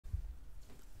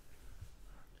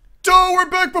we're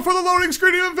back before the loading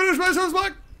screen even finished,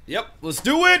 MaximusBlack. Yep, let's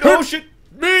do it. Oh shit.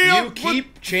 You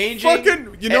keep changing.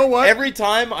 Fucking, you know what? Every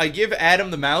time I give Adam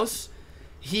the mouse,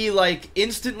 he like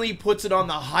instantly puts it on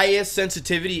the highest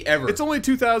sensitivity ever. It's only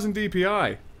 2000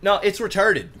 DPI. No, it's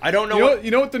retarded. I don't know. You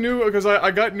know what the new, because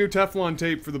I got new Teflon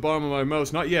tape for the bottom of my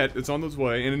mouse. Not yet. It's on its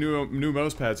way, and a new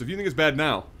mouse pad. So if you think it's bad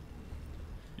now,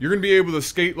 you're gonna be able to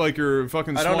skate like you're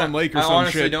fucking Swan Lake or some shit. I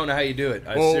honestly don't know how you do it.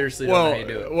 I seriously don't know how you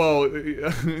do it. Well,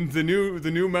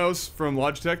 the new mouse from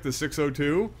Logitech, the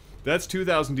 602, that's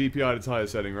 2000 DPI at its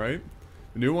highest setting, right?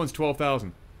 The new one's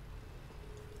 12,000.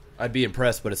 I'd be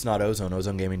impressed, but it's not Ozone.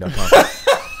 OzoneGaming.com.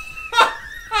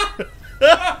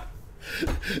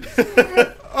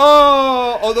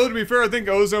 Oh, although to be fair, I think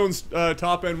Ozone's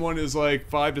top end one is like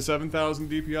 5,000 to 7,000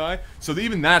 DPI. So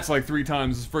even that's like 3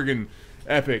 times as friggin'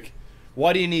 epic.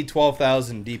 Why do you need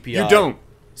 12,000 DPI? You don't.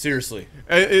 Seriously.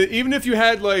 Even if you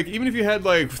had like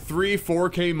 3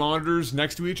 4K monitors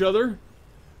next to each other,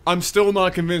 I'm still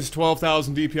not convinced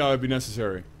 12,000 DPI would be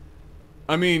necessary.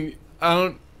 I mean,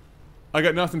 I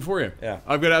got nothing for you. Yeah.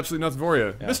 I've got absolutely nothing for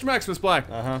you. Yeah. Mr. MaximusBlack,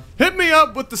 Uh-huh. hit me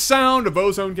up with the sound of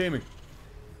Ozone Gaming.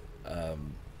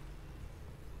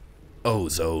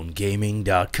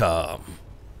 OzoneGaming.com.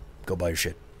 Go buy your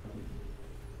shit.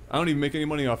 I don't even make any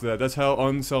money off of that. That's how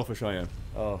unselfish I am.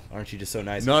 Oh, aren't you just so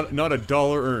nice? Not a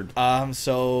dollar earned.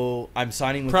 So I'm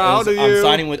signing with Proud of you. I'm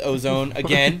signing with Ozone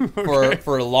again Okay.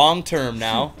 for a long term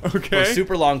now. Okay. For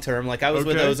super long term. Like I was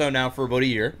with Okay. Ozone now for about a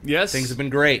year. Yes. Things have been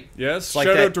great. Yes. It's like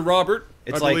Shout that- out to Robert.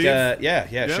 It's I like believe.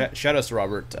 yeah. Shout out to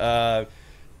Robert.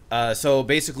 So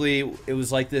basically, it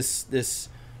was like this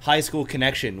high school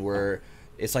connection where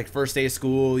it's like first day of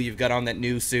school. You've got on that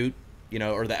new suit, you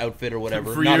know, or the outfit or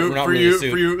whatever. For not you, really a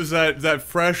suit. for you, is that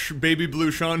fresh baby blue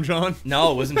Sean John?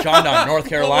 No, it wasn't Chandon, North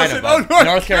Carolina. it? Bud. Oh,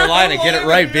 North Carolina, get it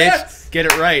right, bitch. Yes. Get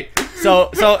it right. So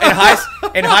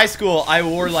in high school, I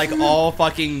wore like all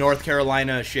fucking North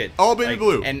Carolina shit. All baby like,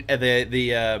 blue. And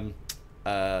the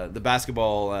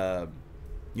basketball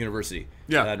university.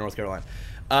 Yeah. North Carolina.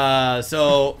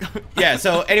 So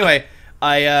anyway,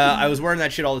 I was wearing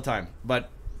that shit all the time, but.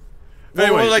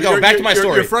 Anyway, back to my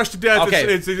story. You're fresh to death. Okay.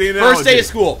 It's the analogy. First day of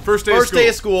school. First day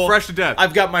of school. Fresh to death.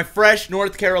 I've got my fresh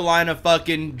North Carolina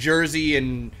fucking jersey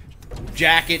and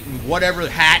jacket and whatever,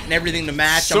 hat and everything to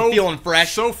match. I'm feeling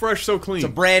fresh. So fresh, so clean. It's a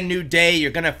brand new day.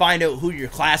 You're going to find out who your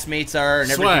classmates are and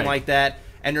everything Swag. like that.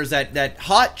 And there's that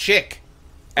hot chick.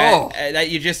 That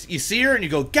you see her and you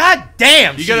go, God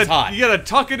damn, she's hot. You gotta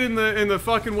tuck it in the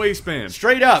fucking waistband.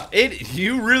 Straight up,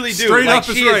 you really do. Straight like, up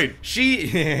is right. She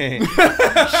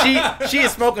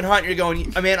is smoking hot, and you're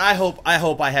going, I mean, I hope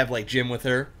I have like gym with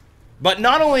her. But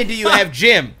not only do you have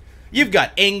gym, you've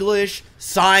got English,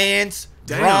 science,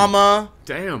 drama.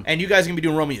 Damn. And you guys are gonna be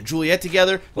doing Romeo and Juliet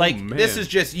together. Like man. this is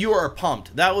just, you are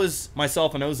pumped. That was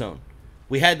myself and Ozone.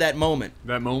 We had that moment.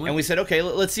 And we said, okay,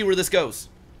 let's see where this goes.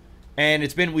 And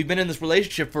we've been in this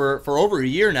relationship for over a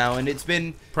year now, and it's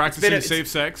been practicing safe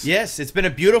sex. Yes, it's been a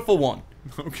beautiful one.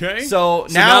 Okay. So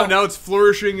now it's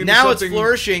flourishing. It's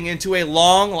flourishing into a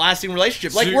long-lasting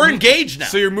relationship. Like we're engaged now.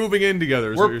 So you're moving in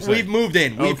together. We've moved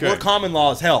in. Okay. We're common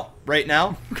law as hell right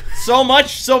now. so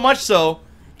much so.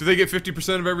 Do they get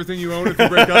 50% of everything you own if you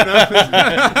break up now?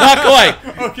 Not quite.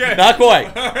 Okay. Not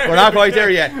quite. Right. We're not quite there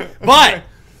yet. But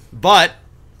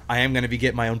I am going to be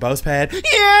getting my own mouse pad.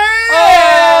 Yeah!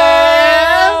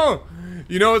 Oh!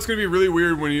 You know, it's going to be really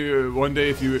weird when you one day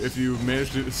if you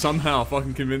manage to somehow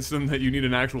fucking convince them that you need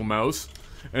an actual mouse,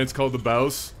 and it's called the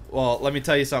Bouse. Well, let me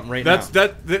tell you something right now.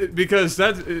 Because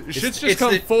shit's just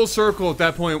come full circle at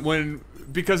that point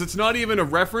because it's not even a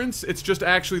reference, it's just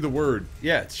actually the word.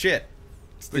 Yeah, it's shit.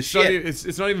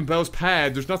 It's not even Bouse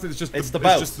pad. There's nothing. It's just the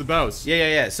Bouse. It's just the Bouse.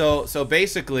 Yeah. So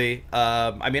basically,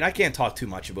 I mean, I can't talk too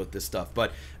much about this stuff,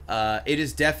 but it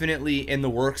is definitely in the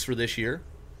works for this year.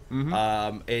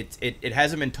 Mm-hmm. It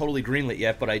hasn't been totally greenlit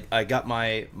yet, but I got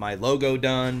my logo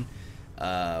done.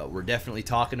 We're definitely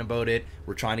talking about it.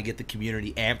 We're trying to get the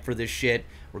community amped for this shit.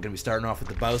 We're gonna be starting off with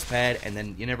the Bouse pad, and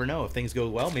then you never know, if things go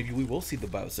well, maybe we will see the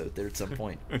Bouse out there at some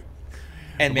point.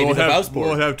 And maybe the Bouse board.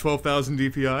 Will it have 12,000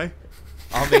 DPI?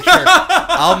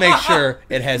 I'll make sure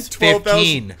it has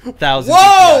 15,000.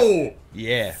 Whoa!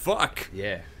 Yeah. Fuck.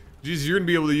 Yeah. Jeez, you're gonna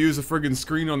be able to use a friggin'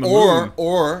 screen on the moon.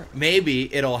 Or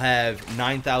maybe it'll have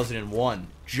 9,001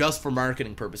 just for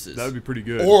marketing purposes. That would be pretty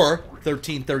good. Or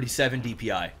 1337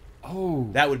 DPI. Oh.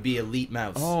 That would be elite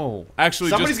mouse. Oh. Actually,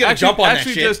 Somebody's gonna jump on that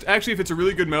shit. Actually, if it's a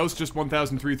really good mouse, just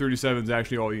 1,337 is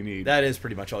actually all you need. That is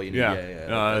pretty much all you need.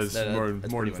 Yeah, It's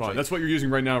more than fine. That's what you're using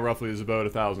right now. Roughly is about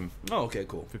 1,000. Oh, okay,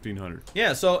 cool. 1,500.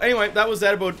 Yeah. So anyway, that was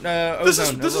that about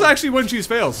Ozone. This is actually when cheese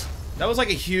fails. That was like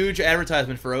a huge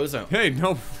advertisement for Ozone. Hey,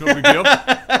 no big deal.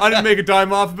 I didn't make a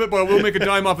dime off of it, but I will make a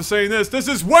dime off of saying this. This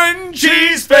is When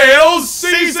Cheese Fails,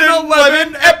 Season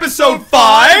 11, Episode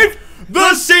 5,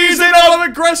 the season of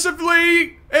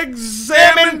aggressively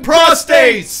examine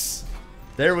prostates.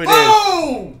 There it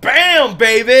is. Bam,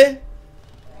 baby.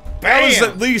 Bam. That was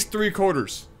at least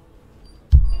 3/4.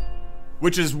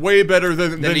 Which is way better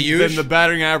than the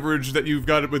batting average that you've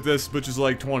got with this, which is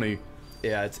like 20.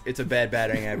 Yeah, it's a bad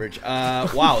batting average.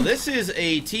 Wow, this is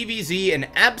a TVZ, and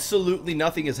absolutely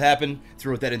nothing has happened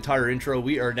throughout that entire intro.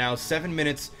 We are now 7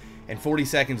 minutes and 40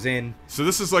 seconds in. So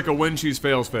this is like a When Cheese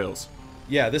Fails.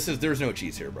 Yeah, there's no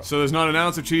cheese here, bro. So there's not an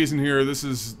ounce of cheese in here. This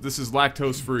is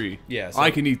lactose free. Yeah, so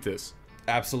I can eat this.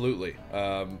 Absolutely.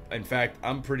 In fact,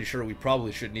 I'm pretty sure we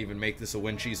probably shouldn't even make this a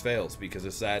When Cheese Fails because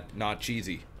it's that not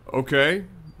cheesy. Okay.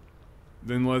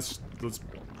 Then let's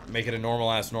make it a normal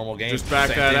game. Just back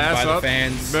that ass up.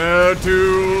 Fans. To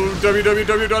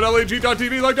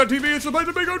www.lag.tv, LAGTV. It's the place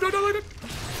to be. Go to it.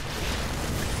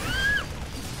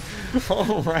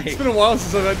 All right. It's been a while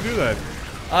since I've had to do that.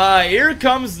 Here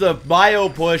comes the bio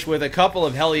push with a couple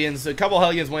of Hellions. A couple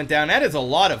Hellions went down. That is a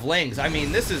lot of Lings. I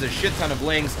mean, this is a shit ton of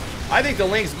Lings. I think the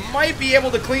Lings might be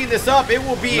able to clean this up. It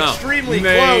will be extremely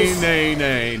close.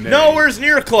 Nay. Nowhere's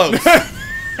near close.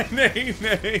 Nay.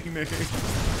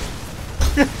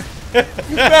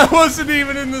 That wasn't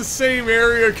even in the same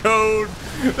area code.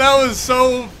 That was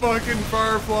so fucking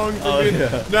far flung from me.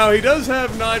 Yeah. Now, he does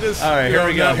have Nidus. Alright, here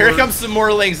we go. Here comes some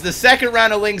more Lings. The second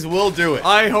round of Lings will do it.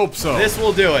 I hope so. This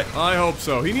will do it. I hope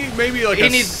so. He needs maybe like a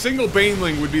single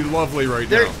Baneling would be lovely right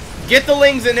now. Get the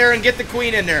Lings in there and get the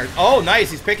Queen in there. Oh,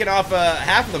 nice. He's picking off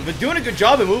half of them, but doing a good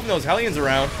job of moving those Hellions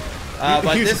around.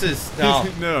 But this is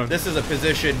this is a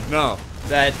position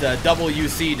that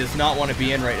WC does not want to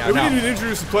be in right now. We need to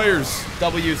introduce the players.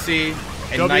 WC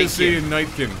and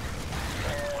Nightkin.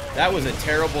 That was a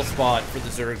terrible spot for the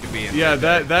Zerg to be in. Yeah,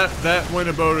 that went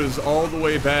about as all the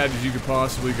way bad as you could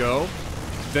possibly go.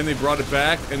 Then they brought it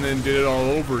back and then did it all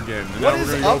over again. And now we're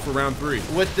gonna go for round 3.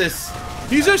 With this,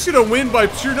 he's just gonna win by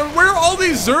pure number. Where are all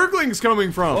these Zerglings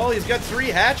coming from? Well, he's got 3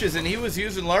 hatches and he was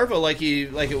using larva like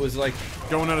it was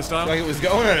going out of style. Like it was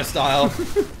going out of style.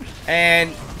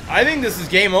 And I think this is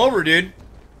game over, dude.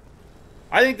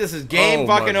 I think this is game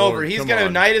fucking over. He's gonna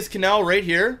Nidus Canal right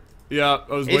here. Yeah,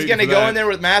 I was waiting He's gonna for go that. in there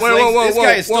with mass Lings. This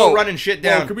guy is still running shit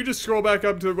down. Can we just scroll back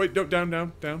up to down?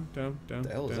 What the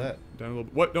hell is that? Down a little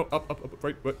bit. What? No, up,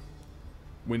 right. What?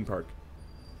 Wind Park.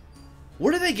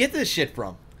 Where do they get this shit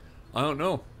from? I don't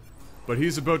know, but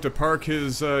he's about to park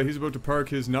his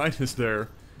Nidus there,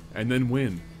 and then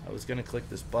win. I was gonna click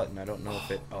this button. I don't know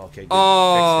if it. Oh, okay. Good. Fixed it.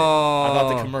 I thought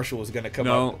the commercial was gonna come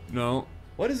up. No.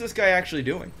 What is this guy actually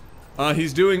doing?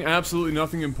 He's doing absolutely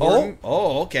nothing important.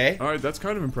 Oh, okay. All right, that's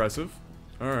kind of impressive.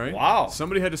 All right. Wow.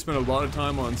 Somebody had to spend a lot of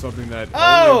time on something that.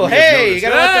 Oh, hey, you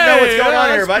gotta let them know what's going on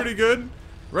here, bud. That's pretty good.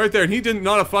 Right there, and he didn't.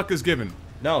 Not a fuck is given.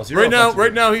 No, zero.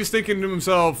 Right now, he's thinking to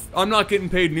himself, "I'm not getting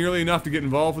paid nearly enough to get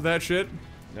involved with that shit."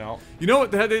 No. You know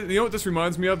what? You know what this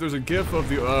reminds me of? There's a GIF of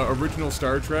the original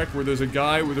Star Trek where there's a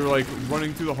guy where they're like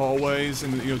running through the hallways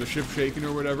and the ship shaking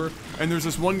or whatever, and there's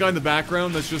this one guy in the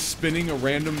background that's just spinning a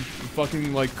random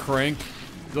fucking like crank,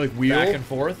 like wheel back and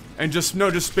forth, and just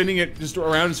spinning it just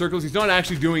around in circles. He's not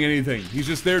actually doing anything. He's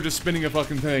just there, just spinning a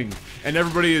fucking thing, and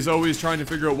everybody is always trying to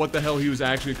figure out what the hell he was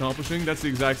actually accomplishing. That's the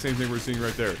exact same thing we're seeing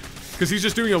right there. Because he's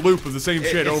just doing a loop of the same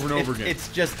shit over and over again. It's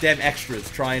just them extras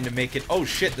trying to make it. Oh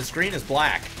shit! The screen is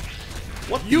black.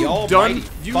 What you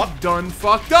done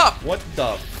fucked up. What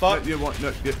the fuck?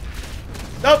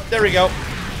 Nope, there we go.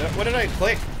 What did I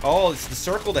click? Oh, it's the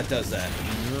circle that does that.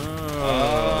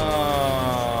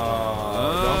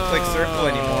 Don't click circle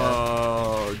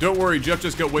anymore. Don't worry, Jeff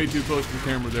just got way too close to the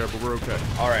camera there, but we're okay.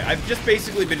 Alright, I've just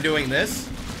basically been doing this.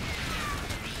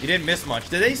 You didn't miss much.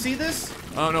 Did they see this?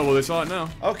 Oh no, well they saw it now.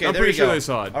 Okay, I'm there you pretty sure go. they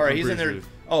saw it. Alright, he's in there.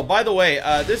 Oh, by the way,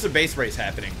 there's a base race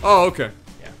happening. Oh, okay.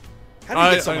 How do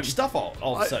you get so much stuff all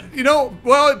of a sudden? You know,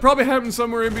 well, it probably happened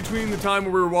somewhere in between the time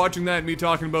when we were watching that and me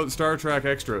talking about Star Trek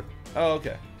Extra. Oh,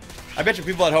 okay. I bet you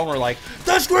people at home are like,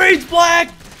 the screen's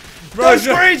black! The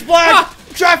screen's black!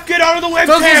 Jeff, get out of the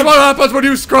webcam! This is what happens when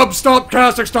you stop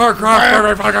casting Starcraft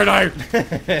every fucking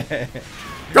day!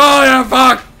 Go, you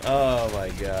fuck! Oh my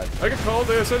god. I got called.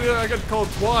 I said I got called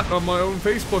twat on my own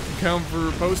Facebook account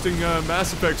for posting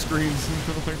Mass Effect screens.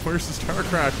 Like, where's the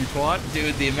Starcraft, you twat?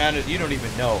 Dude, the amount of you don't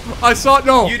even know. I saw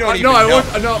no. You don't even no,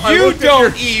 know. You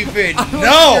don't even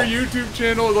know. Your YouTube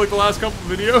channel, like the last couple of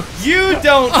videos. You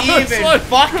don't even like,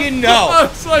 fucking know. I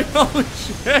was like, holy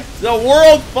shit. The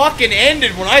world fucking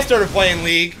ended when I started playing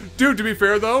League. Dude, to be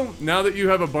fair though, now that you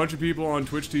have a bunch of people on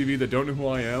Twitch TV that don't know who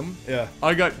I am, yeah,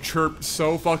 I got chirped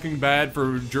so fucking bad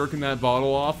for jerking that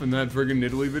bottle off in that friggin'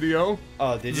 Italy video.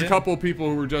 Oh, did you? There's a couple of people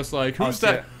who were just like, who's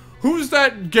that? Who's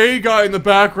that gay guy in the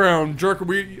background? Jerk,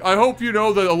 I hope you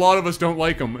know that a lot of us don't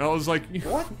like him. And I was like,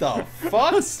 what the fuck?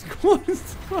 What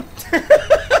is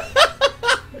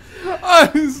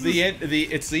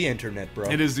it's the internet, bro.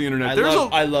 It is the internet.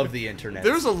 I love the internet.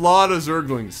 There's a lot of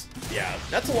Zerglings. Yeah,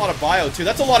 that's a lot of bio too.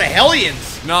 That's a lot of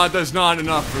Hellions. No, that's not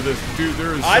enough for this, dude.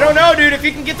 There's. I don't know, dude. If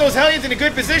you can get those Hellions in a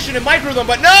good position and micro them,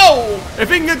 but no. If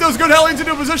you can get those good Hellions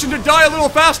into a position to die a little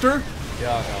faster.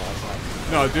 Yeah, no, that's not.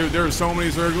 No, dude, there are so many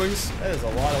Zerglings. That is a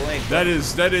lot of length. That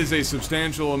is a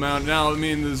substantial amount. Now, I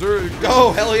mean, the Zerg.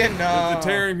 Go Hellion, no. The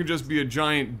Terran can just be a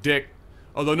giant dick.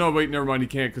 Although, no, wait, never mind, he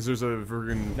can't, because there's a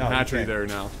friggin' hatchery there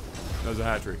now. There's a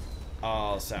hatchery.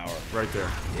 Oh, sour. Right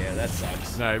there. Yeah, that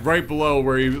sucks. Right below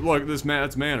where you look. That's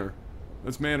Manor.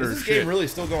 That's Manor. Is this game really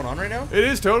still going on right now? It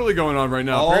is totally going on right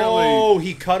now. Oh, apparently,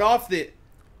 he cut off the.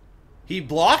 He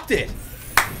blocked it.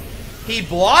 He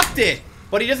blocked it,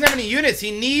 but he doesn't have any units.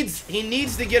 He needs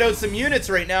to get out some units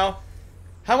right now.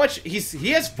 How much? He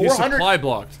has 400. He's supply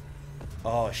blocked.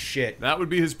 Oh shit. That would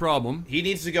be his problem. He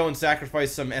needs to go and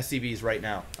sacrifice some SCVs right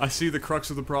now. I see the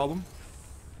crux of the problem.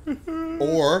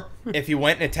 Or if he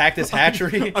went and attacked this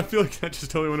hatchery. I feel like that just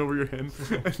totally went over your head.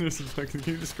 And this is like, can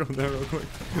you just scroll down real quick?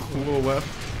 A little left.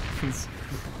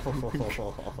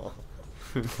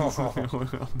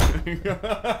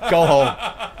 Go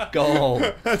home. Go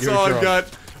home. That's all I've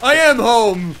got. I am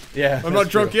home. Yeah. I'm not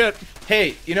drunk yet.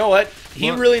 Hey, you know what? He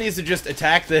really needs to just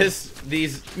attack these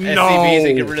SCVs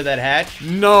and get rid of that hatch.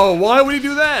 No. Why would he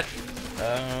do that?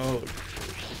 Oh,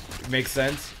 makes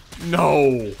sense.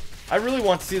 No. I really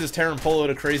want to see this Terran pull out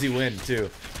a crazy win too.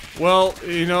 Well,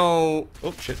 you know,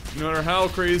 oh shit. No matter how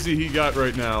crazy he got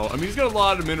right now, I mean, he's got a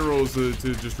lot of minerals to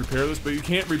just repair this, but you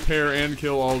can't repair and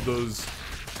kill all of those.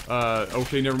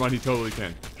 Okay, never mind, he totally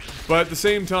can. But at the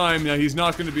same time, yeah, he's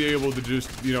not going to be able to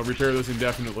just, you know, repair this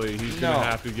indefinitely. He's going to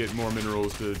have to get more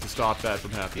minerals to stop that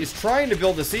from happening. He's trying to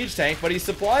build a siege tank, but he's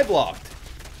supply blocked.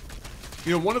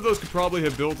 You know, one of those could probably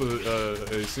have built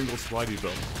a single supply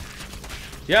depot.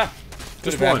 Yeah.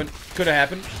 Just one. Could have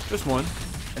happened. Just one.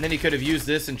 And then he could have used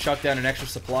this and chucked down an extra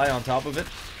supply on top of it.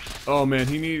 Oh man,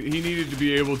 he needed to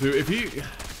be able to. If he,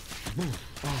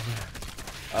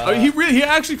 oh man, he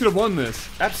actually could have won this.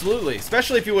 Absolutely,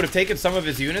 especially if he would have taken some of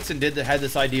his units and had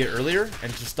this idea earlier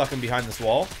and just stuck him behind this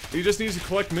wall. He just needs to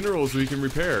collect minerals so he can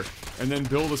repair and then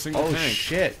build a single tank. Oh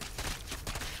shit.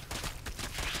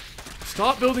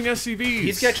 Stop building SCVs.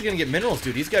 He's actually gonna get minerals,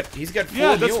 dude. He's got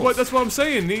full mules. That's what I'm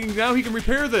saying. Now he can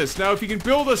repair this. Now if he can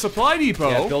build a supply depot.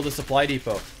 Yeah, build a supply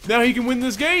depot. Now he can win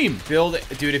this game. Build it,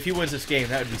 dude. If he wins this game,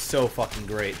 that would be so fucking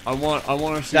great. I want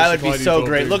to see. That would be so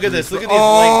great. Look at this. Look at these.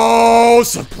 Oh,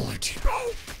 supply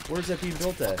depot. Where's that being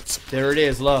built at? There it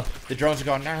is. Look, the drones are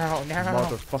going now.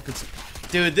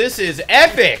 Motherfucking. Dude, this is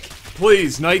epic.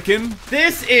 Please, Nike.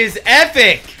 This is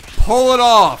epic. Pull it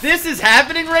off. This is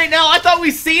happening right now? I thought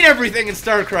we'd seen everything in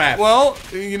StarCraft. Well,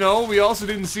 you know, we also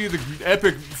didn't see the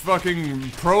epic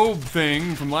fucking probe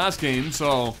thing from last game,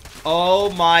 so... Oh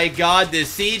my god, the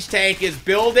siege tank is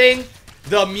building.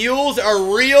 The mules are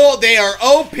real. They are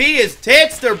OP as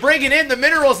tits. They're bringing in the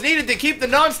minerals needed to keep the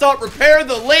non-stop repair.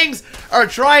 The Lings are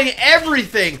trying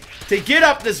everything to get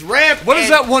up this ramp. What is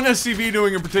that one SCV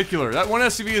doing in particular? That one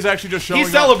SCV is actually just showing.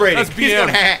 He's celebrating. That's BM.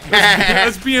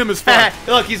 That's BM as fuck.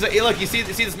 Look, you see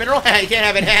this mineral? You can't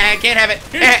have it. Can't have it.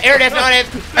 Air def on it.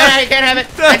 Can't have it.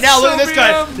 And now look at this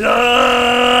guy.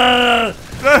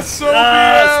 That's so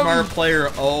BM. Smart player.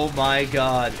 Oh my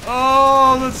god.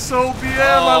 Oh, that's so BM.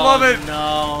 I love it.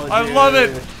 No, dude. I love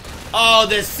it. Oh,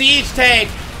 the siege tank.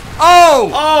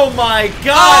 Oh. Oh my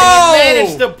god. He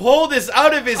managed to pull this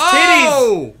out of his titties.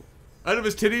 Oh. Out of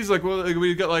his titties, like, well,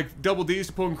 we got like double D's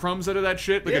to pulling crumbs out of that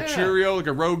shit, like a Cheerio, like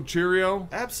a rogue Cheerio.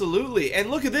 Absolutely,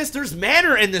 and look at this. There's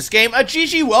manner in this game. A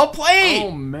GG, well played.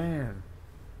 Oh man.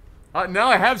 Now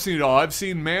I have seen it all. I've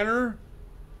seen manner,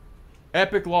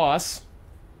 epic loss,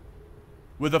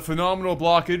 with a phenomenal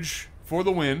blockage for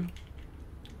the win,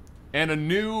 and a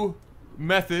new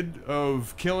method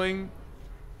of killing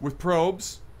with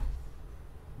probes,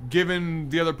 given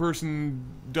the other person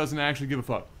doesn't actually give a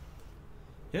fuck.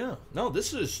 Yeah. No,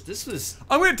 this is.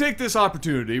 I'm going to take this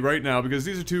opportunity right now because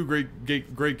these are two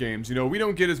great games. You know, we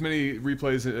don't get as many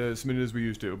replays submitted as we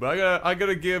used to, but I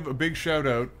gotta give a big shout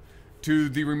out to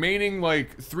the remaining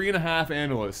like 3.5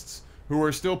 analysts who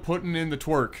are still putting in the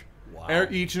twerk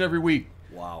each and every week.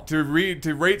 Wow. To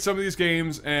rate some of these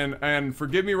games, and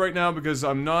forgive me right now because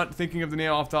I'm not thinking of the name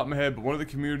off the top of my head, but one of the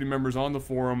community members on the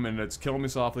forum, and it's killing me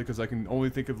softly because I can only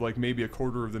think of like maybe a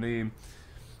quarter of the name,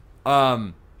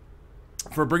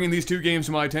 for bringing these two games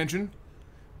to my attention,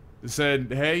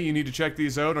 said, hey, you need to check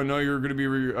these out. I know you're going to be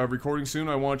recording soon.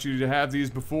 I want you to have these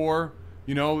before,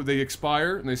 you know, they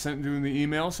expire, and they sent you in the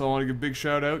email, so I want to give a big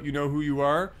shout out. You know who you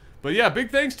are. But yeah, big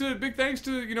thanks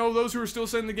to you know those who are still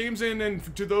sending the games in,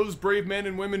 and to those brave men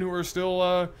and women who are still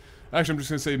actually I'm just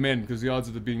gonna say men because the odds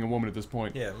of it being a woman at this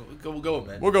point. Yeah, we'll go with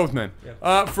men. We'll go with men.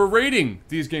 Yeah. For rating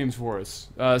these games for us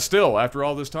still after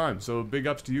all this time. So big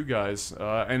ups to you guys,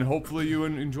 and hopefully you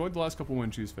enjoyed the last couple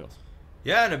win cheese fails.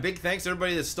 Yeah, and a big thanks to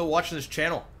everybody that's still watching this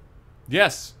channel.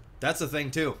 Yes. That's the thing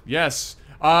too. Yes.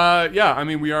 Yeah. I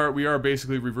mean we are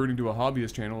basically reverting to a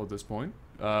hobbyist channel at this point.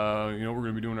 You know, we're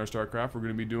going to be doing our Starcraft. We're going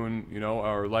to be doing, you know,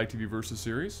 our LAGTV Versus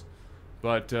series.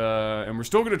 But, and we're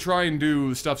still going to try and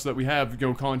do stuff so that we have, you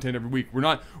know, content every week. We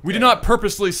did not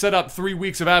purposely set up 3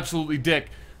 weeks of absolutely dick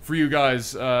for you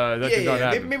guys. That did not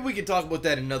happen. Maybe we can talk about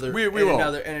that in another,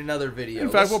 in another video. In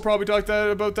fact, we'll probably talk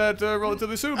about that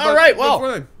relatively soon. All right,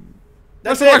 well.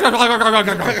 That's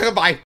it. Bye.